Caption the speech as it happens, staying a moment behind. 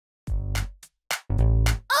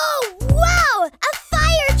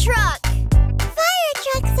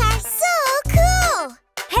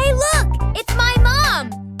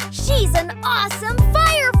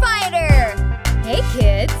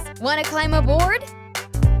Want to climb aboard?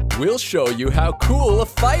 We'll show you how cool a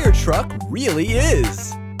fire truck really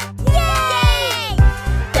is. Yay!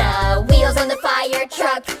 The wheels on the fire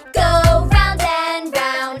truck go round and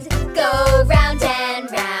round, go round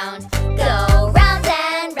and round, go round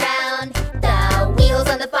and round. The wheels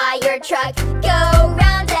on the fire truck go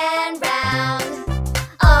round and round,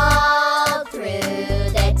 all through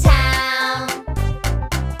the town.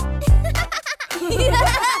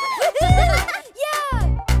 Yeah!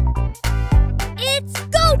 It's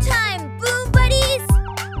go time, Boom Buddies!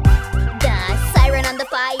 The siren on the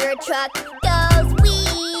fire truck goes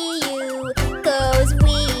wee-oo, goes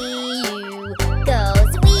wee-oo,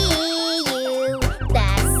 goes wee-oo. The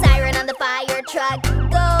siren on the fire truck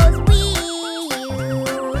goes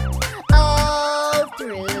wee-oo, all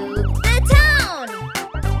through the town.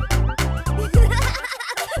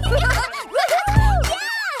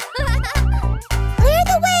 Clear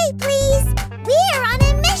the way, please. We're on a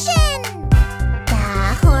mission. The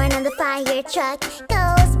horn on the fire truck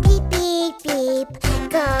goes beep, beep, beep.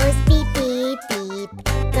 Goes beep, beep, beep.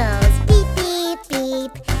 Goes beep, beep,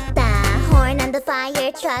 beep. The horn on the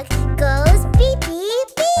fire truck goes beep, beep,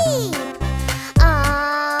 beep.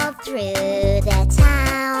 All through the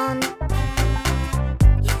town.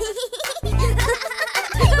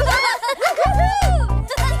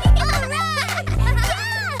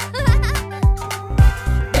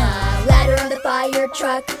 The ladder on the fire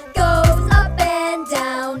truck goes up and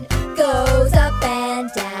down, goes up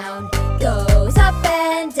and down, goes up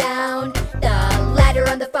and down. The ladder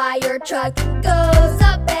on the fire truck goes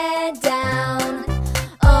up and down,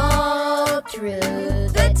 all through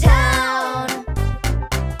the town.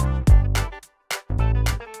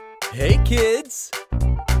 Hey, kids!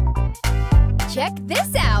 Check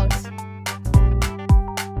this out!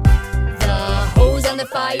 The hose on the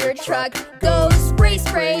fire truck goes spray,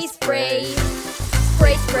 spray, spray.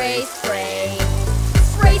 Spray, spray, spray.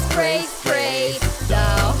 Spray, spray, spray. The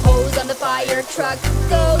hose on the fire truck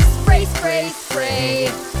goes spray, spray, spray.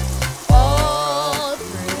 All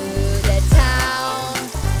through the town.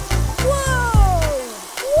 Whoa!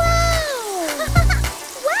 Wow!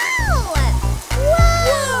 Wow!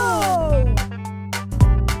 Whoa!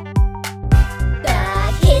 The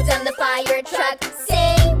kids on the fire truck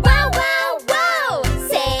say wow, wow, wow.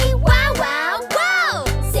 Say wow, wow, wow.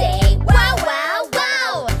 Say wow, wow,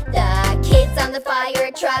 wow. The kids on the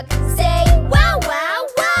fire truck say wow, wow,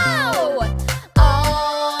 wow.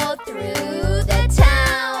 All through the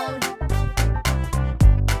town.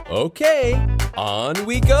 Okay, on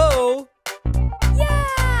we go.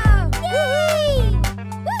 Yeah! Yay!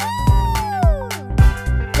 Woohoo!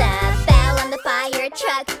 The bell on the fire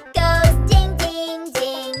truck goes ding, ding,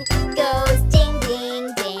 ding. Goes ding,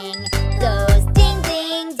 ding, ding. Goes ding,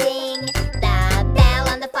 ding, ding. The bell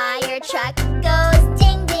on the fire truck goes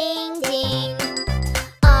ding, ding, ding.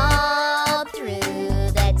 All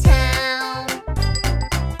through the town.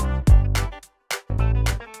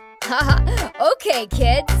 Haha, okay,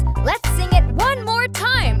 kids. Let's sing it one more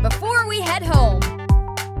time before we head home.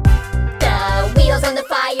 The wheels on the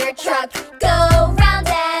fire truck go round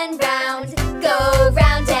and round, go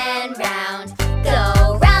round and round,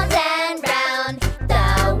 go round and round.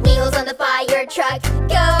 The wheels on the fire truck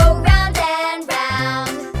go round and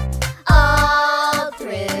round, all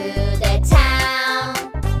through the town.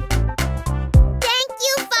 Thank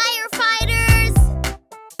you, firefighters!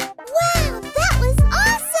 Wow, that was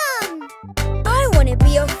awesome! I want to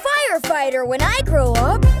be a firefighter when I grow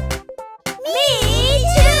up. Me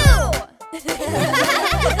too!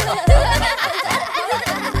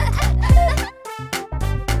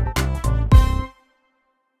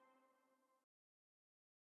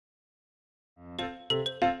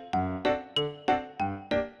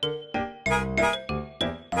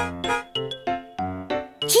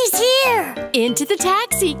 She's here! Into the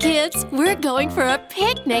taxi, kids. We're going for a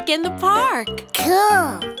picnic in the park.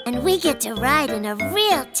 Cool! And we get to ride in a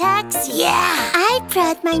real taxi. Yeah! I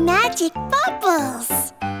brought my magic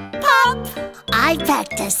bubbles. Pop! I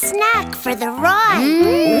packed a snack for the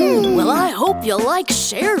ride. Well, I hope you like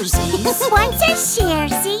sharesies. What's a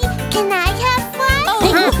sharesy? Can I have one?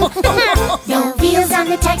 The wheels on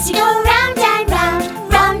the taxi go round and round,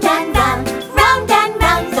 round and round, round and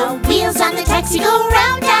round. The wheels on the taxi go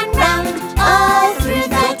round and round, all through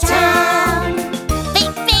the town.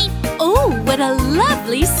 Beep, beep. Oh, what a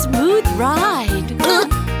lovely smooth ride.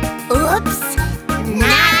 Oops!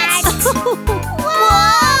 Not!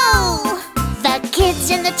 Whoa! The kids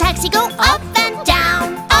in the taxi go up and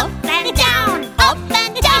down, up and down, up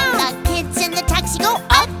and down. The kids in the taxi go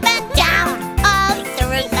up and down, all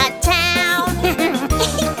through the town.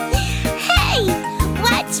 Hey,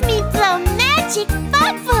 watch me blow magic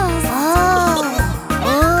bubbles.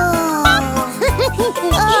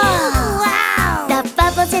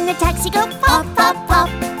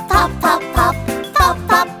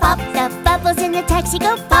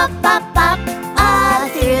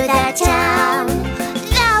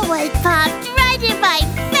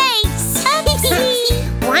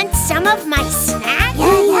 of my snack?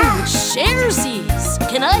 Yeah. Sharesies,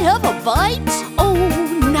 can I have a bite? Oh,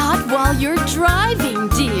 not while you're driving,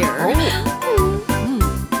 dear.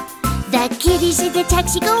 The kitties in the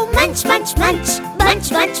taxi go munch, munch, munch.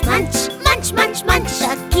 Munch, munch, munch. Munch, munch, munch.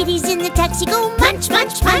 The kitties in the taxi go munch,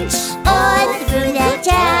 munch, munch. All through the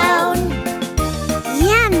town.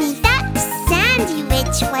 Yummy, that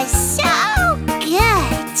sandwich was so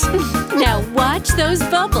good. Now watch those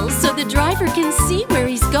bubbles so the driver can see where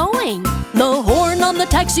he's going. The horn on the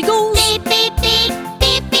taxi goes Beep, beep, beep.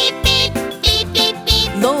 Beep, beep, beep. Beep, beep,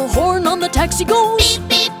 beep. The horn on the taxi goes Beep,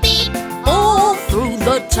 beep, beep. all through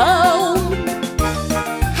the town.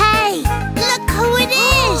 Hey, look who it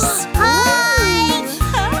is. Hi.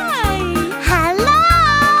 Hi. Hello.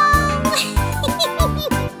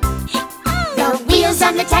 The wheels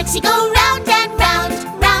on the taxi go round and round,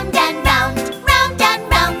 round and round, round and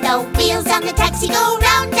round. The wheels on the taxi go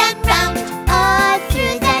round and round, all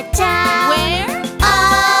through the town. Where?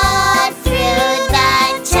 All through the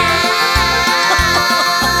town.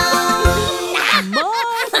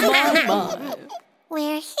 My.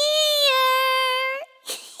 We're here.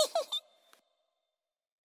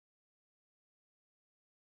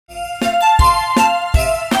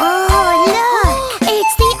 Oh, look!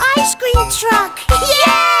 It's the ice cream truck!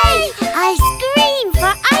 Yay! Ice cream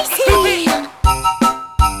for ice cream!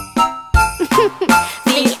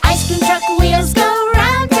 The ice cream truck wheels go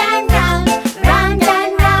round and round, round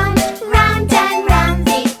and round, round and round.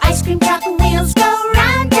 The ice cream truck wheels go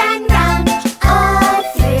round and round, all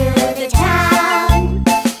through the town.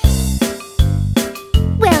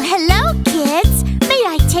 Well, hello, kids. May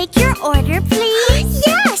I take your order, please?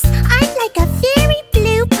 Yes, I'd like a very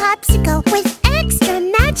blue popsicle with extra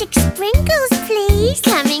magic sprinkles, please.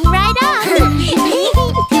 Coming right up.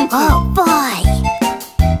 Oh, boy.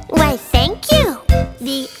 Why, thank you.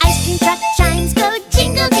 The ice cream truck chimes go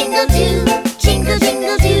jingle, jingle, do. Jingle,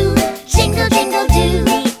 jingle, do. Jingle, jingle, do.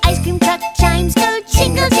 The ice cream truck chimes go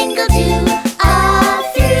jingle, jingle, do. All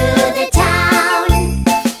through the town.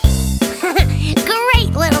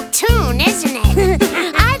 Great little tune, isn't it?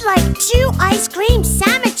 I'd like 2 ice cream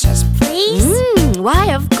sandwiches, please.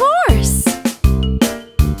 Why, of course.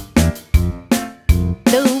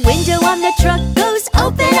 The window on the truck goes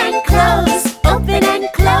Open and close, open and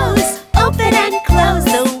close, open and close.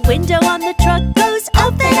 The window on the truck goes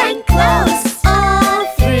Open and close, all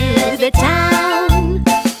through the town.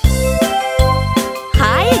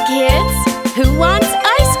 Hi, kids. Who wants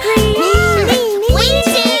ice cream? Me. We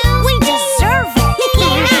do. We deserve it.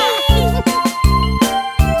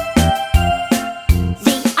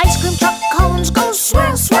 The ice cream truck cones go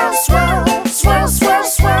swirl, swirl, swirl, swirl, swirl,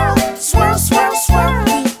 swirl, swirl, swirl, swirl.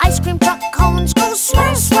 The ice cream truck cones go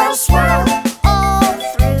swirl, swirl, swirl, all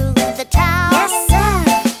through the town. Yes, sir.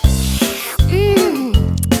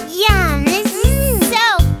 Yum, this is so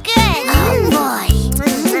good. Oh boy.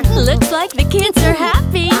 Looks like the kids are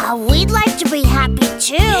happy. We'd like to be happy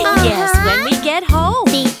too. Yes, when we get home.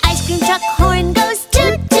 The ice cream truck horn goes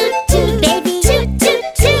toot, toot, toot, baby. Toot, toot,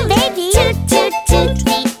 toot, baby. Toot, toot, toot.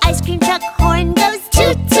 The ice cream truck horn goes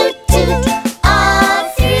toot, toot, toot, all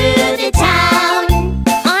through the town.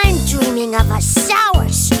 I'm dreaming of a sour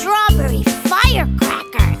strawberry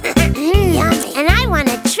firecracker. Yummy. And I want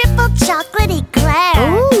a triple chocolate eclair.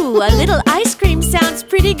 Ooh, a little ice cream sounds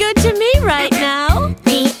pretty good to me right now.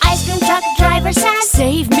 The ice cream truck driver says,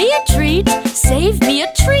 Save me a treat, save me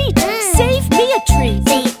a treat, save me a treat.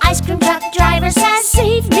 the ice cream truck driver says,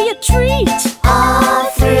 Save me a treat. all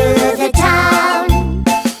through the town.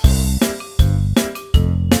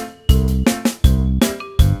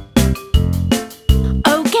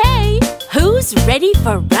 Okay, who's ready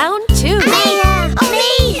for round 2?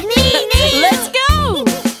 Me. Let's go.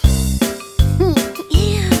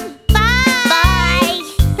 Bye.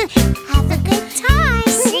 Have a good time.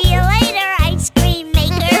 See you later, ice cream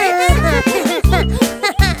maker.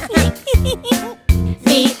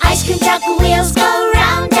 The ice cream truck wheels go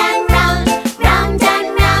round and round, round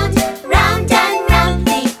and round, round and round.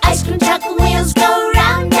 The ice cream truck wheels go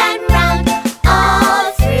round and round,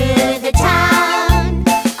 all through the town,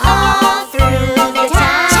 all through the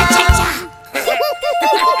town. Cha-cha-cha.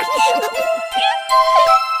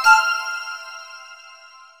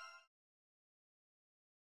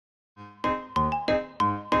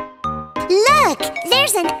 Look,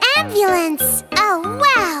 there's an ambulance. Oh,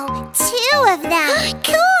 wow, 2 of them.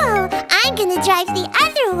 Cool. I'm gonna drive the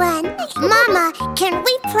other one. Mama, can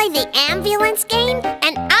we play the ambulance game?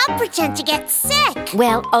 And I'll pretend to get sick.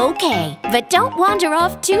 Well, okay, but don't wander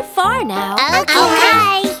off too far now.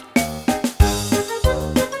 Okay.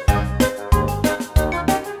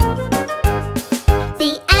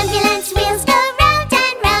 The ambulance wheels go round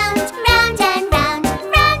and round,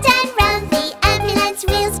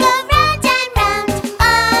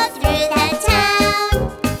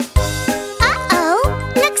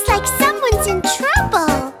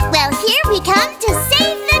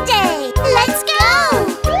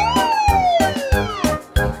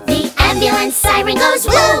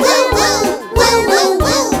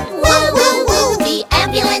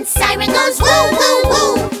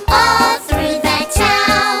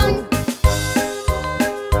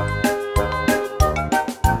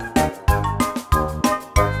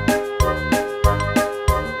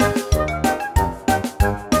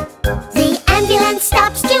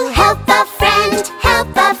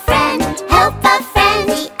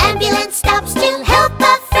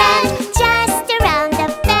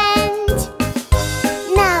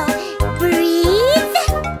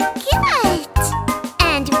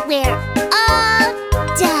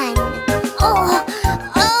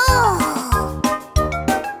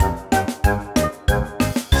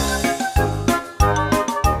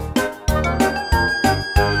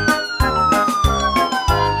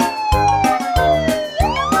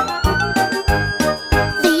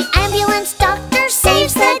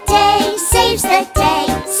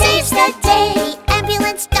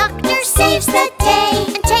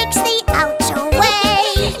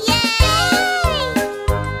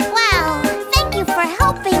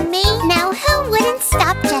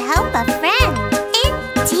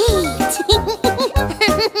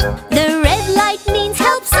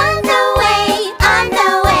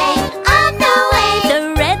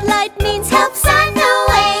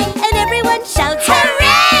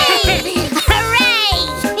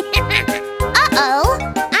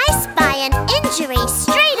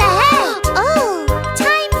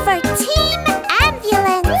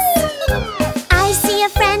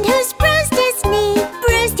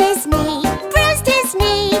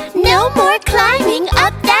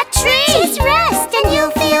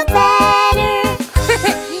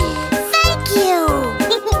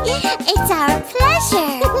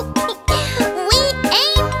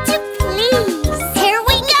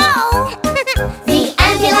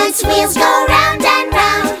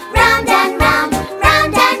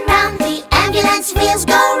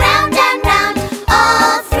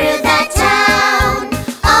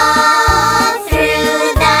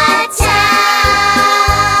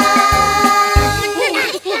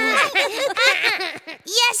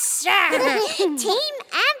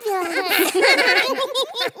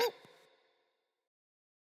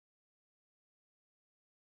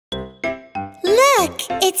 Look!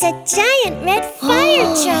 It's a giant red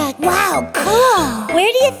fire truck. Wow, cool!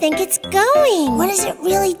 Where do you think it's going? What does it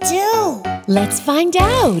really do? Let's find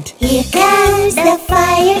out. Here comes the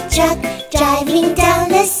fire truck driving down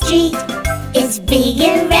the street. It's big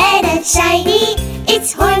and red and shiny.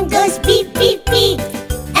 Its horn goes beep, beep, beep.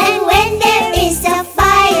 And when there is a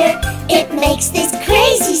fire, it makes this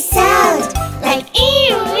crazy sound, like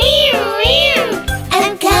ew, ew, ew.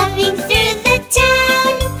 I'm coming through the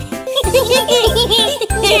town.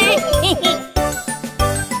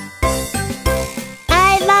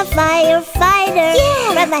 I'm a firefighter.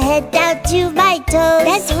 Yeah. From my head down to my toes.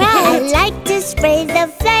 That's right. I like to spray the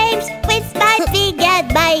flames with my big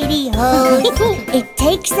and mighty hose. It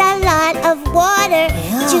takes a lot of water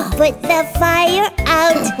to put the fire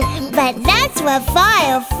out. But that's what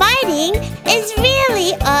firefighting is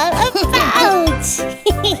really all about.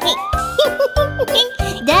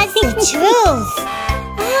 That's the truth.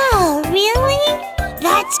 Oh, really?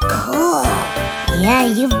 That's cool. Yeah,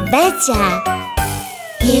 you betcha.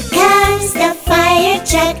 Here comes the fire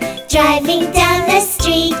truck driving down the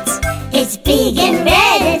street. It's big and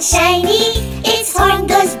red and shiny. Its horn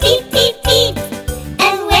goes beep, beep, beep.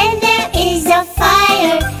 And when there is a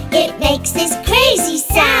fire, it makes this crazy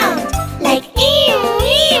sound, like ew,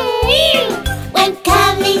 ew, ew. When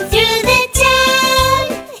coming through the town.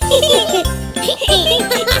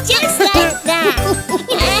 Just like that.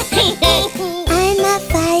 I'm a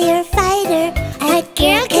firefighter. A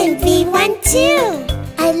girl can be one too.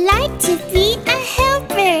 I like to be a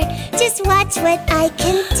helper. Just watch what I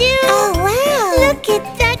can do. Oh, wow. Look at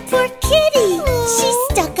that poor kitty. She's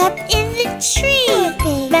stuck up in the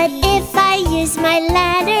tree. But if I use my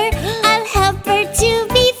ladder, I'll help her to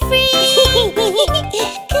be free.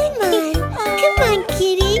 Come on,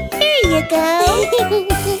 kitty. Here you go.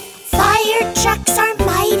 Fire trucks are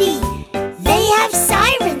mighty. They have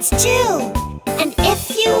sirens too. And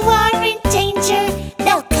if you are in danger,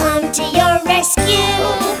 they'll come to your rescue.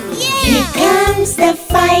 Yeah. Here comes the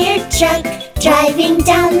fire truck driving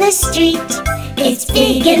down the street. It's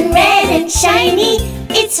big and red and shiny.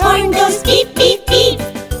 Its horn goes beep, beep, beep.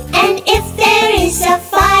 And if there is a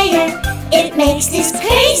fire, it makes this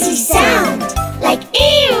crazy sound, like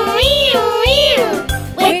ew, ew, ew.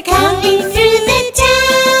 We're coming through the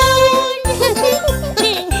town.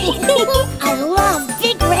 I love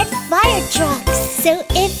big red fire trucks. So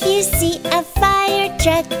if you see a fire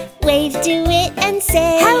truck, wave to it and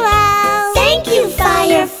say hello. Thank you,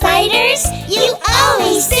 firefighters. You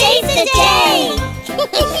always save the day.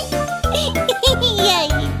 Yeah,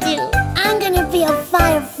 you do. I'm gonna be a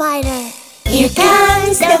firefighter. Here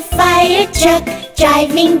comes the fire truck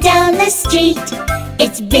driving down the street.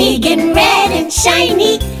 It's big and red and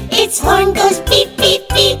shiny. Its horn goes beep, beep,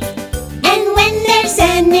 beep. And when there's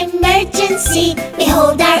an emergency, we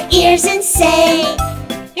hold our ears and say,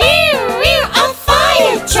 we're a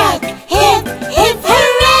fire truck! Hip, hip,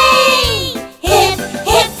 hooray! Hip,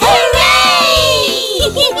 hip, hooray!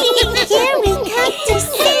 Here we come to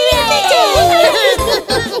save the day!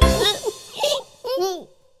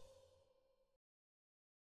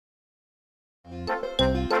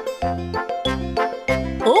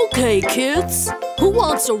 Okay, kids. Who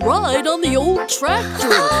wants a ride on the old tractor?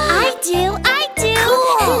 I do!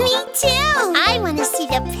 Cool! Me too! I want to see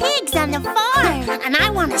the pigs on the farm! And I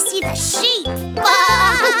want to see the sheep!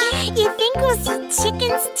 You think we'll see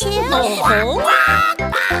chickens too?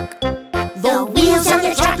 The wheels on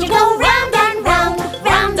the tractor go round and round,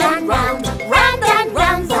 round and round, round and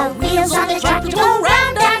round. The wheels on the tractor go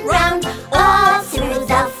round and round, all through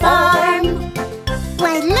the farm.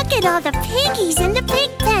 Why, look at all the piggies in the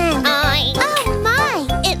pig pen! Oh my!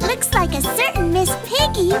 It looks like a certain Miss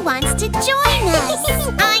Piggy wants to join us!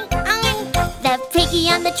 Oink, oink! The piggy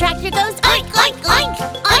on the tractor goes oink, oink, oink!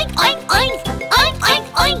 Oink, oink, oink! Oink, oink,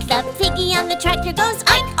 oink! The piggy on the tractor goes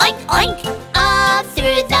oink, oink, oink! All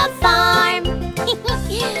through the farm!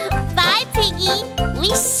 Bye, Piggy! We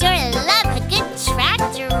sure love a good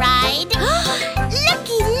tractor ride!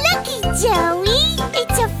 Looky, Joey!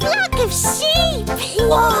 It's a flock of sheep!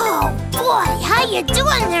 Whoa! Boy, how you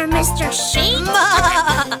doing there, Mr. Sheep?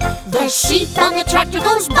 The sheep on the tractor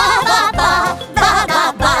goes ba ba ba, ba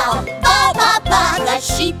ba ba, ba ba ba. The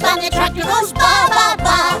sheep on the tractor goes ba ba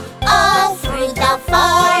ba, all through the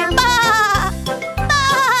farm. Ba ba.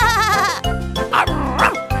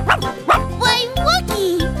 Why,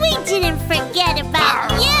 Wookie, we didn't forget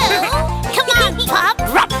about you. Come on, Pop.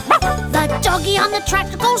 The doggy on the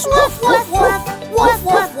tractor goes woof woof woof, woof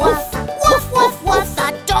woof woof, woof woof woof.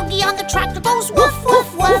 The doggy on the tractor goes woof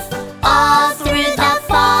woof woof, all through the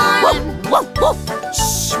farm.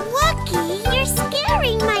 Shh, Wookie, you're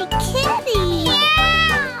scaring my kitty.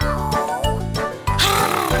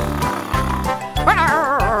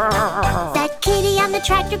 the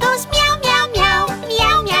tractor goes meow, meow, meow.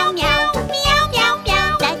 Meow, meow, meow. Meow, meow,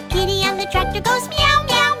 meow. The kitty on the tractor goes meow,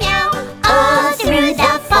 meow, meow. All through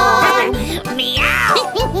the farm. Meow.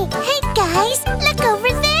 Hey guys, look over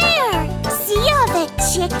there. See all the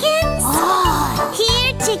chickens?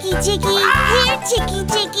 Here, Jiggy, Jiggy. Here, Jiggy,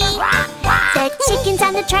 Jiggy. The chickens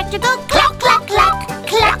on the tractor go cluck, cluck, cluck.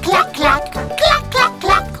 Cluck, cluck, cluck. Cluck, cluck,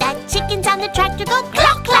 cluck. The chickens on the tractor go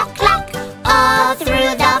cluck, cluck, cluck. All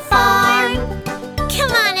through the farm.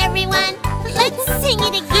 Come on, everyone. Let's sing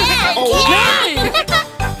it again. Okay.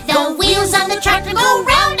 The wheels on the tractor go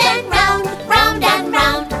round and round. Round and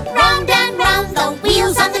round. Round and round. The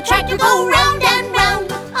wheels on the tractor go round and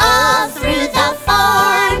round. All through the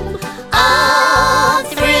farm. All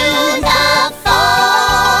through the farm.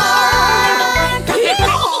 Yippee!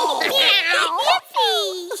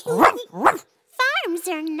 Farms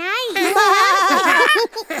are nice.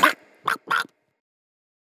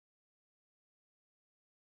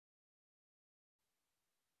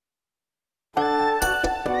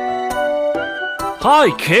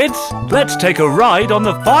 Hi kids, let's take a ride on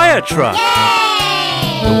the fire truck.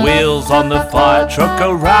 The wheels on the fire truck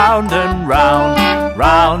go round and round,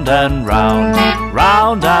 round and round,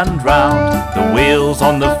 round and round. The wheels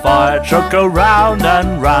on the fire truck go round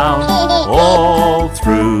and round, all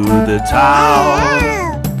through the town.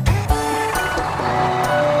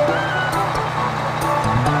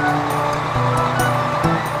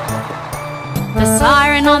 The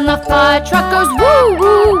siren on the fire truck goes woo,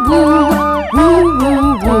 woo, woo. Woo,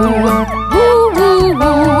 woo, woo. Woo, woo,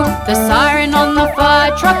 woo. The siren on the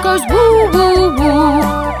fire truck goes woo, woo, woo.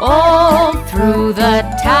 All through the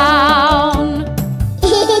town.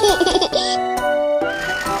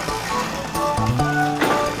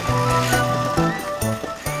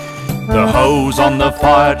 The hose on the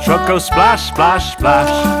fire truck goes splash, splash,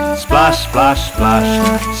 splash. Splash, splash,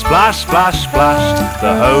 splash. Splash, splash, splash.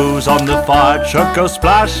 The hose on the fire truck goes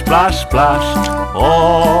splash, splash, splash.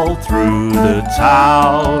 All through the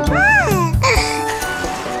town.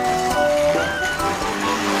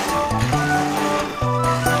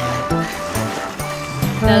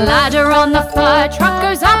 The ladder on the fire truck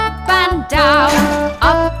goes up and down,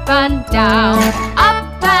 up and down,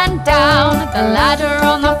 up and down. The ladder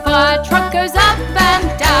on the fire truck goes up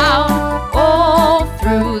and down, all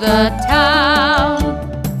through the town.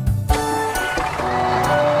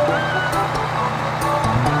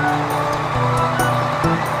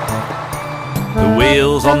 The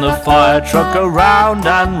wheels on the fire truck go round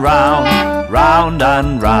and round, round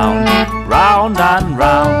and round, round and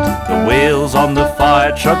round. The wheels on the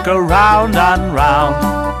fire truck go round and round,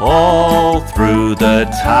 all through the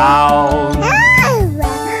town.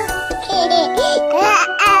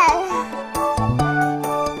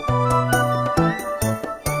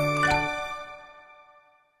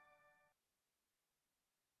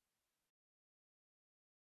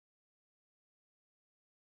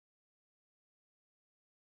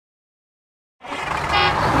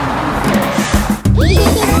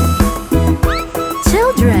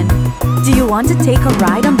 Children, do you want to take a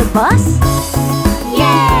ride on the bus?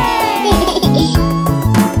 Yay!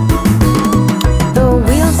 The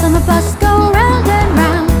wheels on the bus go round and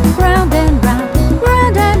round, round and round,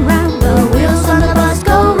 round and round. The wheels on the bus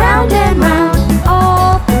go round and round,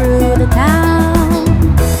 all through the town.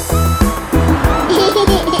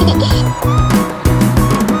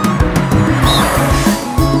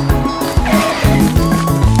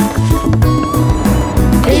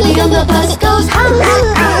 Baby on the bus goes ha ha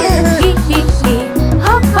ha, hee hee hee,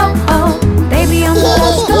 ho ho ho. Baby on the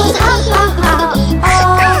bus goes ha ha ha,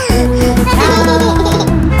 all through the town.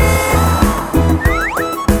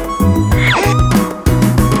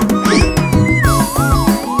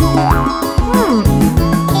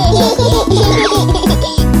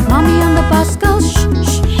 Mommy on the bus goes shh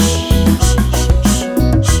shh shh shh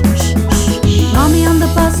shh shh. Mommy on the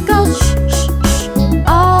bus goes shh shh shh,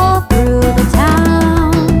 all through the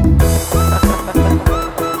town.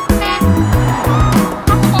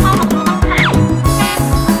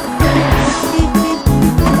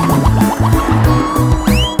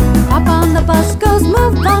 Papa on the bus goes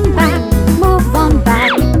move on back, move on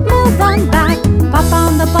back, move on back. Papa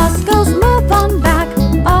on the bus goes move on back,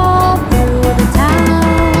 all through the town.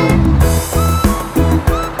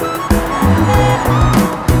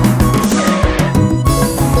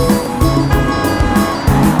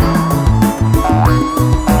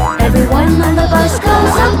 Everyone on the bus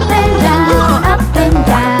goes up and down, up and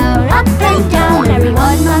down, up and down.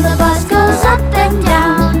 Everyone on the bus goes up and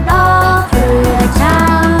down, all through the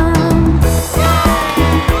town.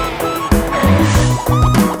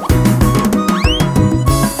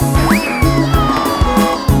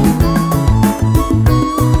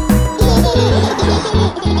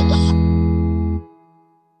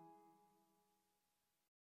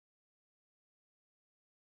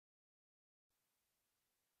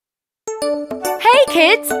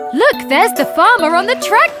 kids! Look, there's the farmer on the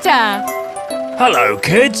tractor! Hello,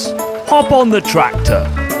 kids. Hop on the tractor.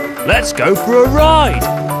 Let's go for a ride.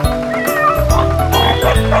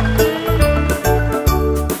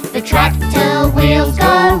 The tractor wheels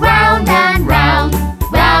go round and round,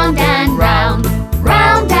 round and round,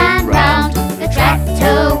 round and round. The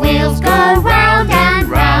tractor wheels go round and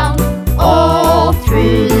round, all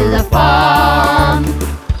through the farm.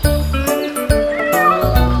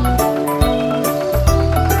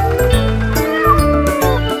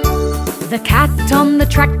 The cat on the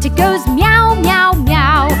tractor goes meow, meow,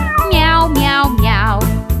 meow, meow, meow, meow,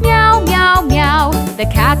 meow, meow, meow. The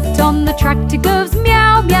cat on the tractor goes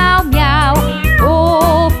meow, meow, meow,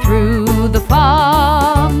 all through the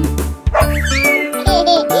farm.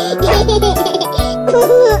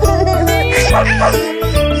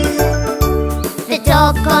 The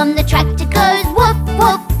dog on the tractor goes woof,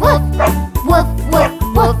 woof, woof, woof, woof,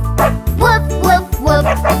 woof, woof, woof, woof.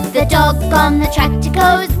 The dog on the tractor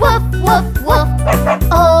goes woof, woof, woof,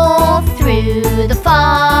 all through the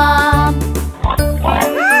farm.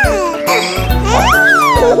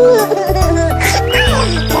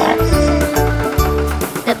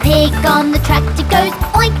 The pig on the tractor goes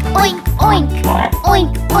oink, oink, oink,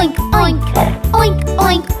 oink, oink, oink, oink,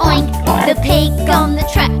 oink, oink. The pig on the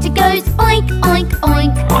tractor goes oink, oink,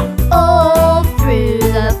 oink, all through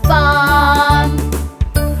the farm.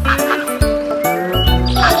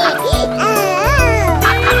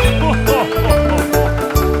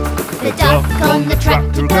 The duck on the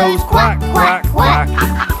tractor goes quack, quack, quack,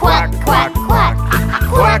 quack, quack, quack,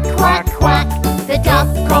 quack, quack, quack. The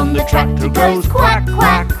duck on the tractor goes quack,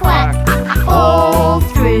 quack, quack, all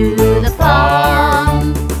through the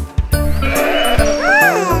farm.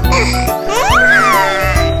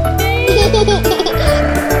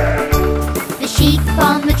 The sheep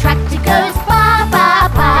on the tractor goes ba, ba,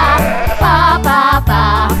 ba, ba, ba,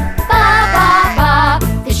 ba, ba, ba, ba.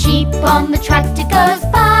 The sheep on the tractor goes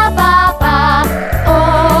ba, ba, ba,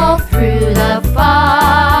 all through the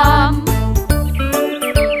farm.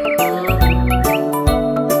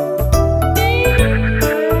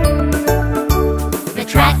 The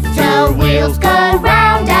tractor wheels go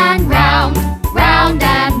round and round, round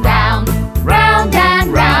and round, round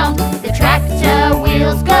and round. The tractor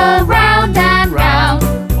wheels go round and round,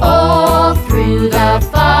 all through the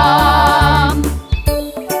farm.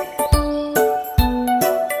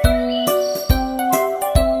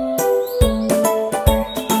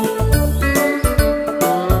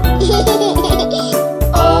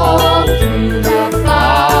 All through the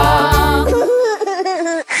farm.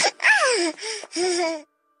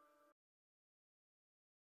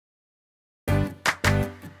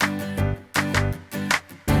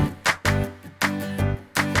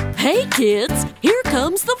 Hey kids, here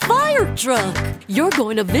comes the fire truck. You're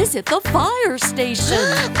going to visit the fire station.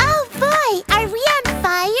 Oh boy, are we on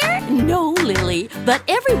fire? No, Lily, but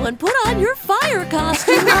everyone put on your fire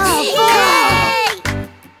costume. Oh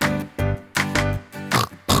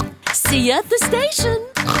See you at the station.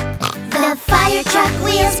 The fire truck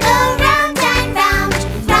wheels go round and round,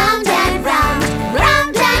 round and round,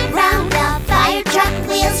 round and round. The fire truck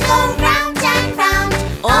wheels go round and round,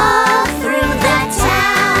 all through the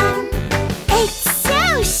town. boy! It's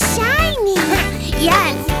so shiny! Yeah,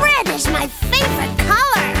 and red is my favorite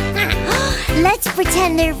color! Let's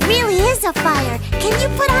pretend there really is a fire. Can you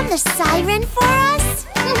put on the siren for us?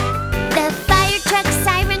 The fire truck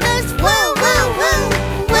siren goes woo, woo, woo!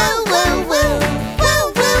 Woo, woo, woo! Woo,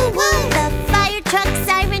 woo, woo! The fire truck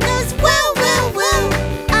siren goes woo, woo, woo!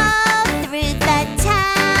 All through the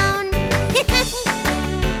town.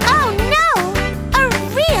 Oh no! A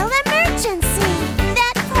real emergency!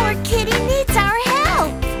 That poor kitty needs our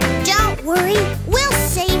help! Don't worry, we'll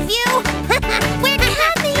save you! We're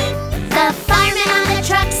coming! The fireman on the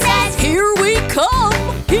truck says, Here we come,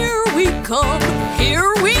 here we come,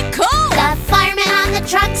 here we come. the fireman on the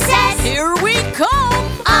truck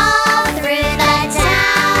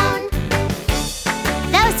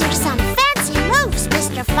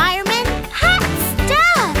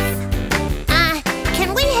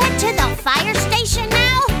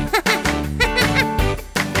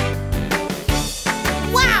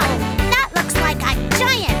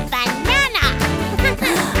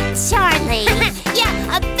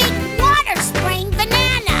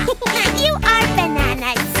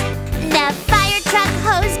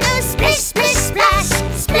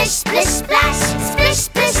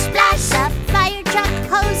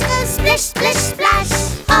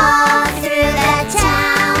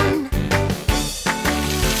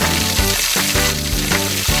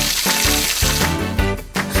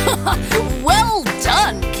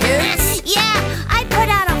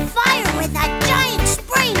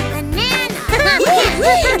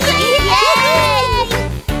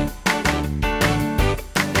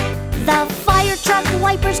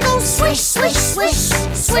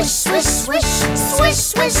swish, swish,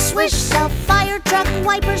 swish, swish. The fire truck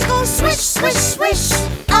wipers go swish, swish, swish.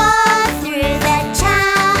 All through the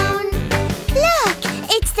town. Look,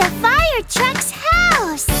 it's the fire truck's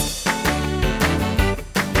house.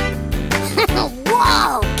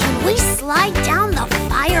 Whoa, can we slide down the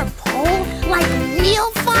fire pole like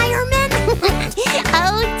real firemen?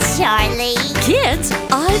 Oh, Charlie. Kids,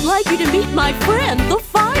 I'd like you to meet my friend, the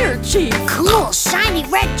fire chief. Cool, shiny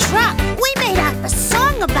red truck. We made up a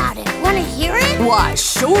song about it. Want to hear it? Why,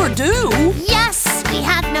 sure do. Yes, we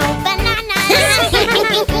have no bananas.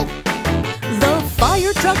 The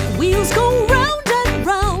fire truck wheels go round and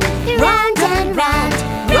round. Round and round,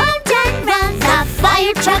 round and round. The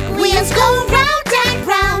fire truck wheels go round and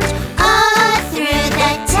round. All through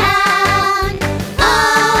the town.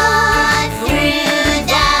 All through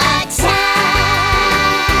the town.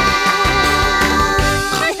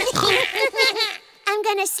 I'm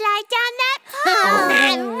gonna slide down that pole.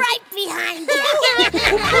 I'm right behind you.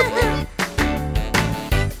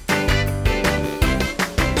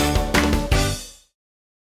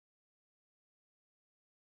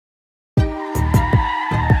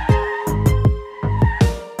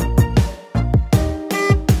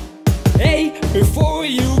 Before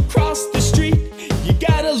you cross the street, you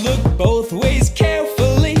gotta look both ways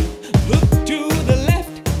carefully. Look to the left,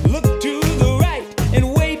 look to the right,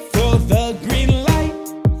 and wait for the green light.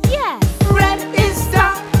 Yeah. Red is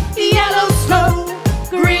stop, yellow slow.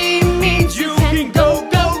 Green means you can go,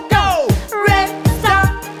 go, go. Red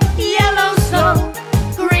stop, yellow slow.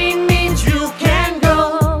 Green means you can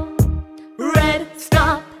go. Red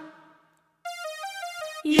stop,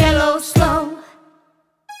 yellow slow.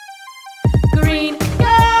 Green,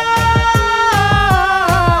 go!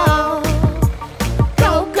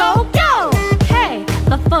 Go, go, go! Hey,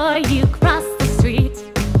 before you cross the street,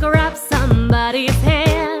 grab somebody's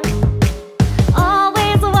hand.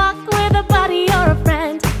 Always walk with a buddy or a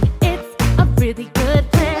friend. It's a really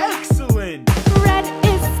good plan. Excellent! Red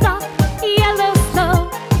is stop, yellow slow.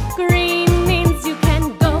 Green means you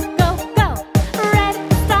can go, go, go. Red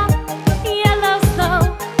stop, yellow slow.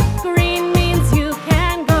 Green means you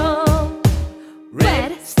can go.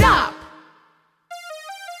 Red stop,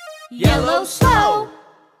 yellow slow.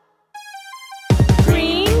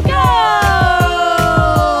 Green go.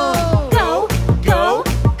 Go, go,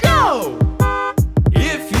 go.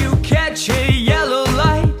 If you catch a yellow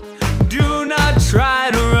light, do not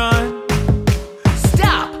try to run.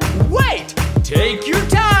 Stop! Wait! Take your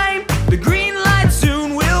time. The green light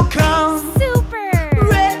soon will come. Super.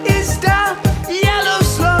 Red is stop, yellow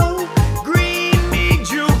slow. Green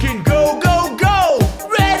means you can go, go, go.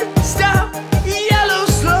 Red stop, yellow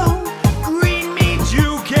slow. Green means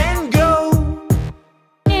you can go.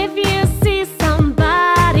 If you see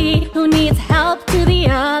somebody who needs help to the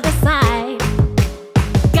other side,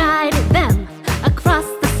 guide them across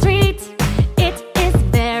the street. It is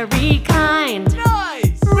very kind.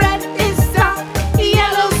 Nice! Red is stop,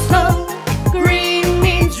 yellow slow. Green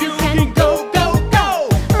means you can go, go, go.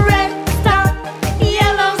 Red stop,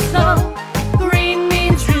 yellow slow. Green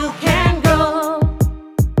means you can go.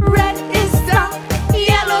 Red is stop,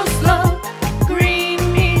 yellow slow. Green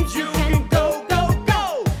means you can go, go, go.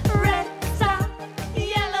 Red stop,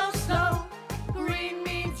 yellow slow. Green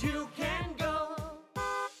means you can go.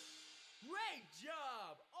 Great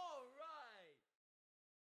job! All right!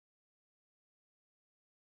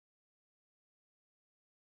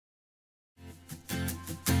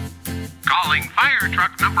 Calling fire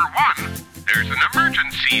truck number 1. There's an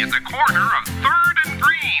emergency at the corner of 3rd and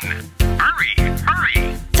Green. Hurry,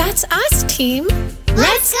 hurry. That's us, team.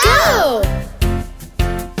 Let's go!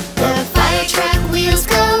 The fire truck wheels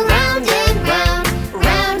go round and round,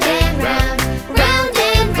 round and round, round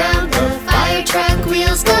and round. The fire truck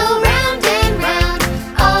wheels go round and round,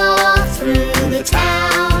 all through the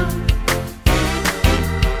town.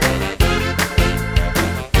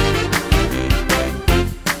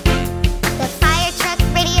 The fire truck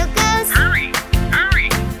radio goes, Hurry, hurry,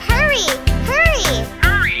 hurry, hurry.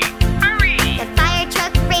 hurry, hurry. The fire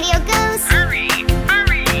truck radio goes, Hurry,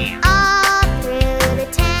 hurry. all through the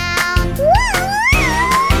town.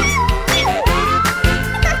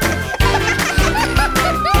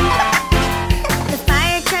 The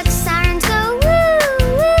fire truck sirens go woo,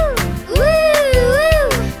 woo, woo, woo,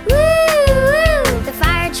 woo, woo. The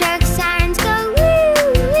fire truck sirens go woo,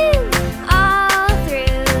 woo, all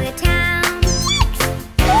through the town.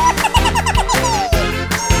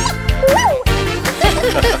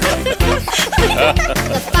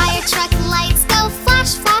 The fire truck lights go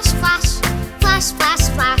flash, flash, flash, flash, flash,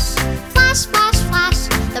 flash, flash, flash, flash.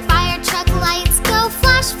 The fire truck lights go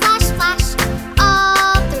flash, flash, flash,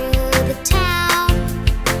 all through the town.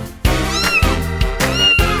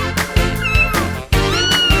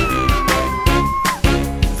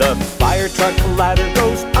 truck ladder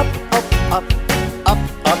goes up, up, up, up,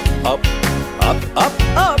 up, up, up, up,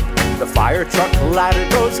 up. The fire truck ladder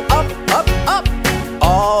goes up, up, up,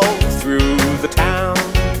 all through the town.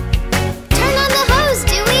 Turn on the hose,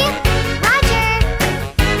 Dewey. Roger.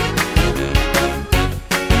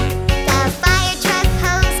 The fire truck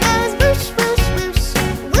hose goes whoosh, whoosh, whoosh,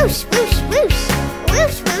 whoosh, whoosh, whoosh,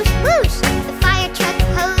 whoosh, whoosh, whoosh. The fire truck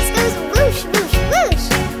hose goes whoosh, whoosh, whoosh,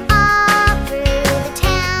 all through the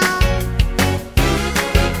town.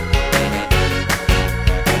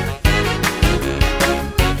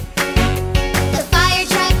 The fire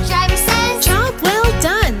truck driver says, Job well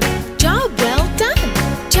done. Job well done.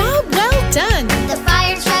 Job well done. the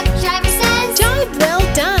fire truck driver says, Job well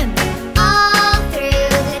done. all through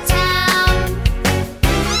the town.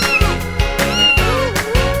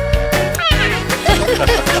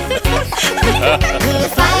 The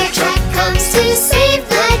fire truck comes to save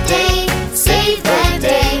the day, save the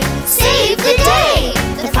day, save the day.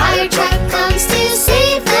 The fire truck comes to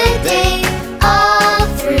save the day, all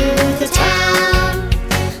through the town,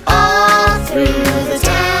 all through the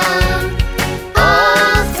town,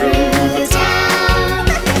 all through the town.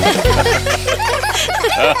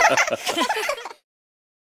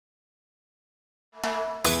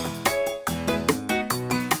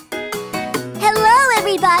 Hello,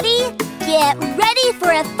 everybody! Get ready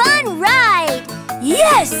for a fun ride!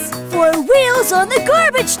 Yes! For Wheels on the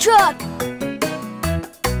Garbage Truck!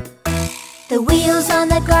 The wheels on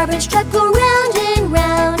the garbage truck go round and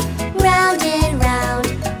round, round and round,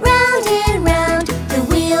 round and round. The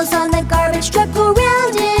wheels on the garbage truck go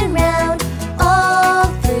round and round, all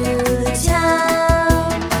through the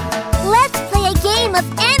town. Let's play a game of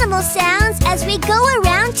animal sounds as we go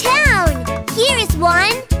around town. Here is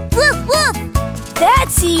one. Woof, woof.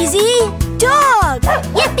 That's easy. Dog.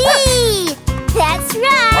 Yippee! That's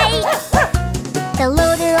right. The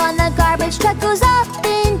loader on the garbage truck goes up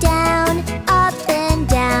and down, up and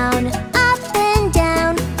down, up and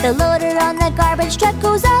down. The loader on the garbage truck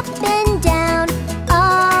goes up and down,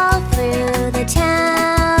 all through the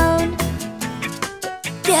town.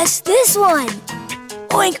 Guess this one.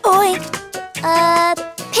 Oink, oink.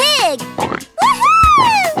 Pig.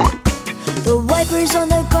 Woohoo! The wipers on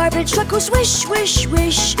the garbage truck go swish, swish,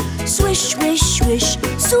 swish, swish, swish, swish,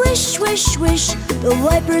 swish, swish, swish. The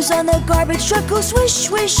wipers on the garbage truck go swish,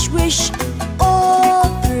 swish, swish, all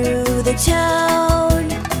through the town.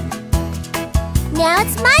 Now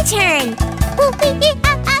it's my turn.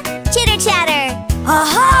 Chitter chatter.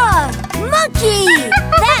 Aha! Monkey!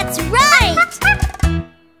 That's right!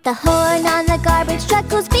 The horn on the garbage truck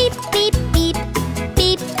goes beep, beep, beep,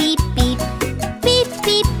 beep, beep, beep, beep,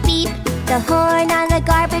 beep, beep. The horn on the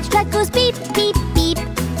garbage truck goes beep, beep, beep,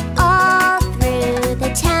 all through the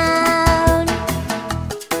town.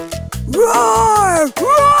 Roar!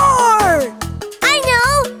 Roar! I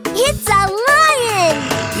know! It's a lion!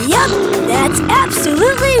 Yup, that's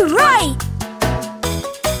absolutely right!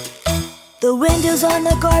 The windows on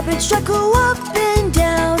the garbage truck go up and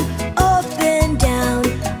down, up and down,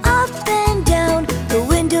 up and down. The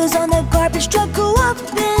windows on the garbage truck go up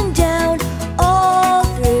and down, all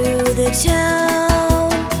through the town.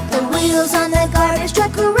 The wheels on the garbage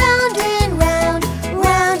truck go round and round,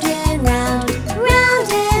 round and round, round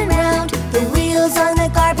and round. The wheels on the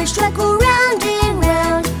garbage truck go round and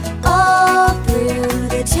round, all through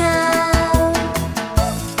the town.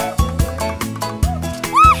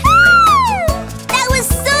 Woohoo! That was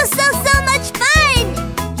so much fun!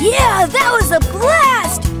 Yeah, that was a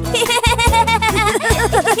blast!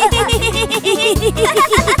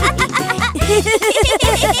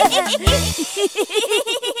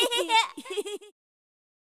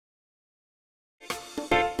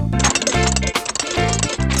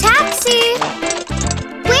 Taxi!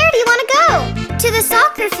 Where do you want to go? To the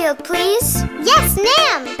soccer field, please. Yes,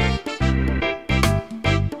 ma'am!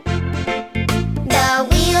 The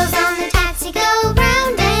wheels on the taxi go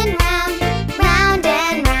round and round, round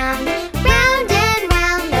and round, round and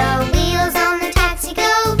round. The wheels on the taxi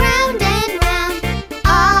go round and round,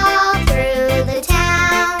 all through the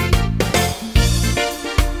town.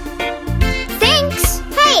 Thanks!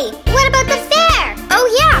 Hey, what about the fare? Oh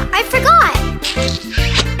yeah, I forgot!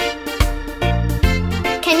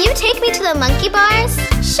 Can you take me to the monkey bars?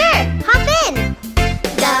 Sure, hop in!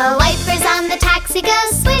 The wipers on the taxi go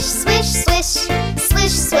swish, swish, swish,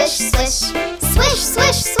 swish, swish, swish, swish,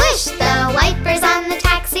 swish, swish. The wipers on the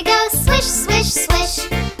taxi go swish, swish, swish,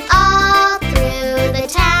 all through the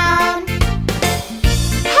town.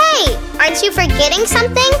 Hey, aren't you forgetting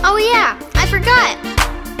something? Oh yeah, I forgot.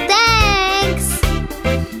 Thanks!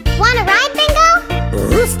 Want a ride, Bingo?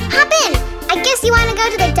 Hop in! I guess you want to go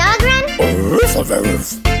to the dog run?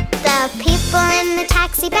 The The people in the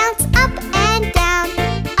taxi bounce up and down,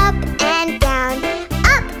 up and down,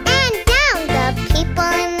 up and down. The people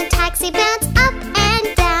in the taxi bounce up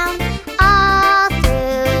and down, all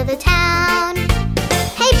through the town.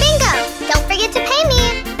 Hey, Bingo, don't forget to pay me.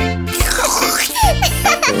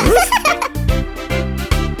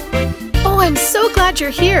 Oh, I'm so glad you're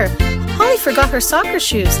here. Holly forgot her soccer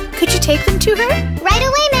shoes. Could you take them to her? Right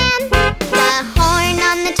away, ma'am. The horn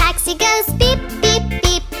on the taxi goes beep, beep,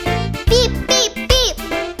 beep. Beep, beep, beep.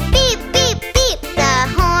 Beep, beep, beep. The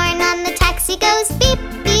horn on the taxi goes beep,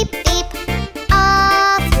 beep, beep.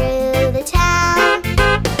 All through the town.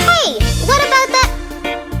 Hey, what about the...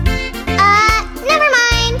 never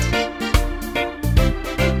mind.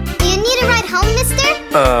 Do you need a ride home, mister?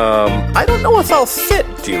 I don't know if I'll fit,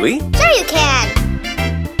 Dewey. Sure you can.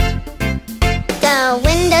 The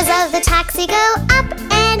windows of the taxi go up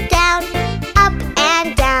and down, up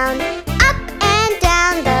and down, up and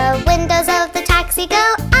down. The windows of the taxi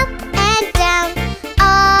go up and down,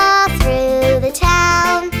 all through the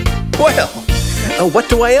town. Well, what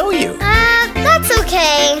do I owe you? That's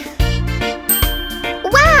okay.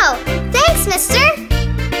 Wow, thanks, mister.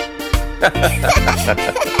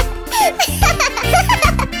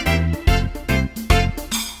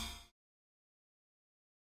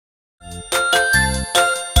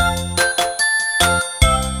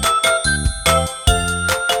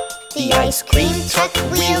 The ice cream truck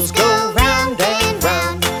wheels go round and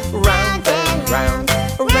round, round and round,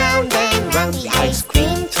 round and round. The ice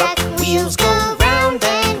cream truck wheels go round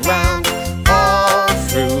and round, all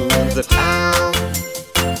through the town.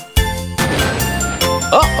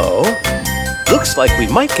 Uh-oh. Looks like we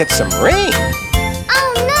might get some rain.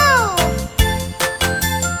 Oh no!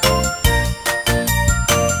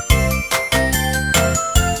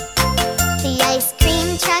 The ice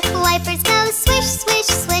cream truck wipers go swish, swish,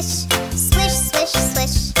 swish, swish, swish,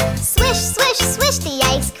 swish, swish, swish, swish. The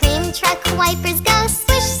ice cream truck wipers go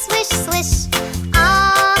swish, swish, swish,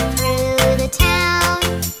 all through the town.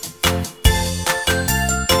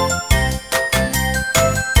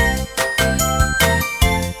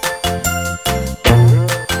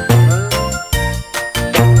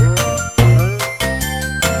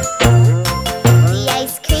 The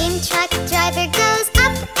ice cream truck driver goes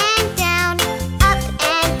up and down, up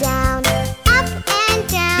and down, up and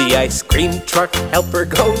down. The ice cream truck helper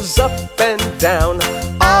goes up and down,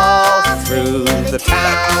 all through the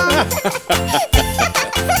town.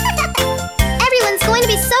 Everyone's going to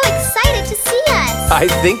be so excited to see us. I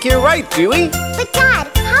think you're right, Dewey. But Dad,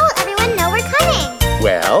 how will everyone know we're coming?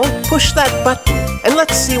 Well, push that button and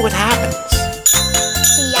let's see what happens.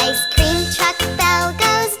 The ice cream truck bell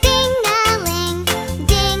goes ding-a-ling,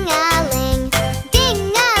 ding-a-ling,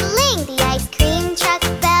 ding-a-ling. The ice cream truck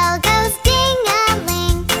bell goes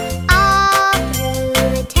ding-a-ling, all through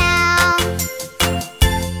the town.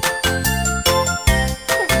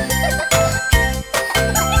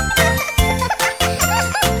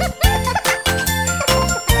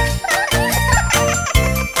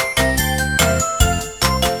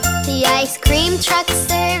 The ice cream truck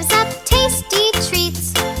serves up tasty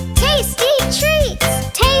treats, tasty treats,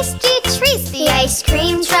 tasty treats. The ice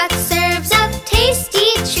cream truck serves up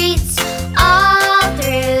tasty treats, all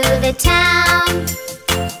through the town.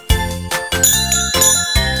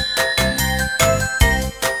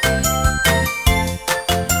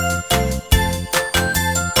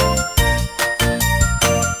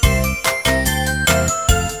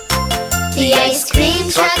 The ice cream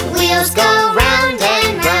truck wheels go round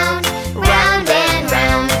and round, round and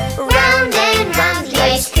round, round and round. The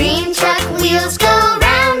ice cream truck wheels go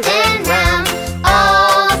round and round,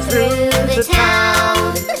 all through the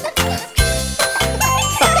town.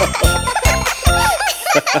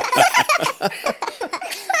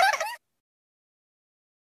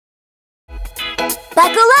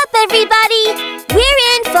 Buckle up, everybody! We're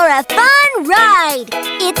in for a fun ride!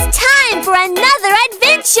 It's time for another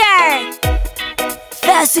adventure!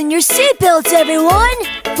 Fasten your seatbelts, everyone,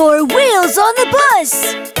 for Wheels on the Bus!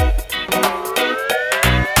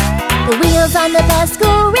 The wheels on the bus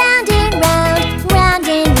go round and round, round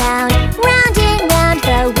and round, round and round.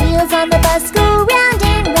 The wheels on the bus go round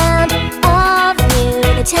and round, all through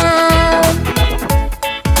the town.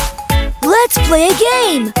 Let's play a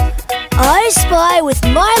game! I spy with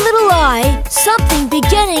my little eye something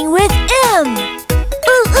beginning with M.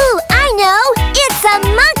 Ooh, ooh, I know! It's a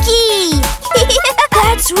monkey!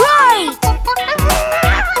 That's right!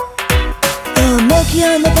 The monkey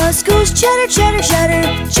on the bus goes chatter, chatter, chatter,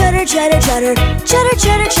 chatter, chatter, chatter, chatter,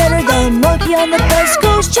 chatter, chatter. The monkey on the bus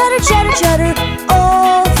goes chatter, chatter, chatter,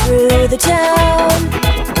 all through the town.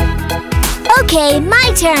 Okay,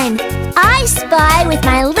 my turn. I spy with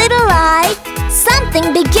my little eye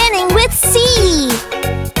something beginning with C.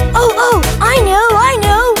 Oh, I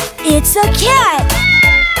know. It's a cat.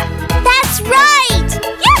 That's right!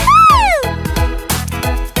 Yahoo!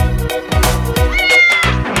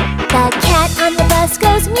 The cat on the bus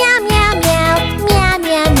goes meow, meow, meow, meow,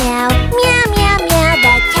 meow, meow, meow, meow, meow.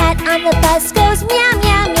 The cat on the bus goes meow,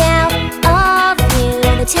 meow, meow, all through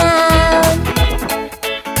the town.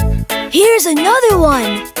 Here's another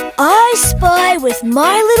one. I spy with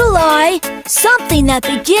my little eye something that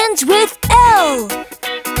begins with L.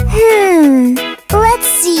 Let's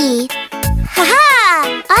see.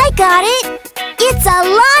 Ha-ha! I got it! It's a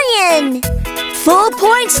lion! Full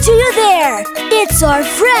points to you there. It's our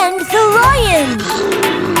friend the lion.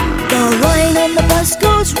 The lion on the bus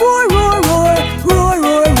goes roar, roar, roar, roar,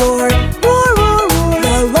 roar, roar, roar, roar, roar.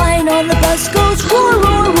 The lion on the bus goes roar,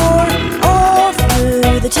 roar, roar, all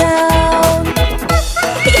through the town.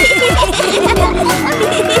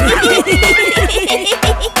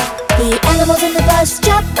 The animals in the bus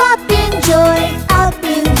jump up